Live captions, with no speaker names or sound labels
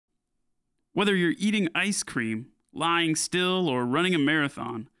Whether you're eating ice cream, lying still, or running a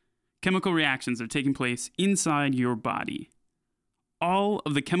marathon, chemical reactions are taking place inside your body. All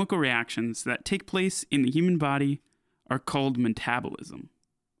of the chemical reactions that take place in the human body are called metabolism.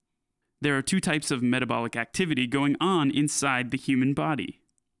 There are two types of metabolic activity going on inside the human body.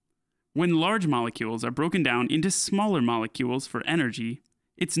 When large molecules are broken down into smaller molecules for energy,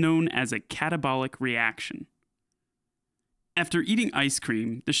 it's known as a catabolic reaction. After eating ice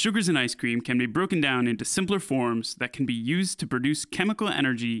cream, the sugars in ice cream can be broken down into simpler forms that can be used to produce chemical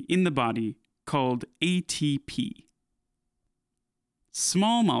energy in the body called ATP.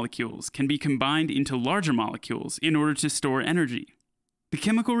 Small molecules can be combined into larger molecules in order to store energy. The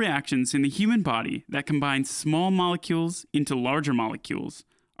chemical reactions in the human body that combine small molecules into larger molecules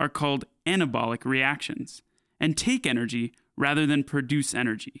are called anabolic reactions and take energy rather than produce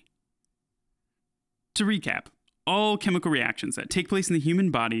energy. To recap, all chemical reactions that take place in the human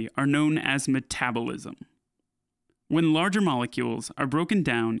body are known as metabolism. When larger molecules are broken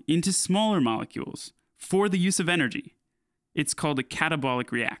down into smaller molecules for the use of energy, it's called a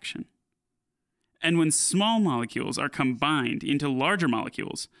catabolic reaction. And when small molecules are combined into larger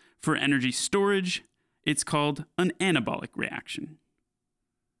molecules for energy storage, it's called an anabolic reaction.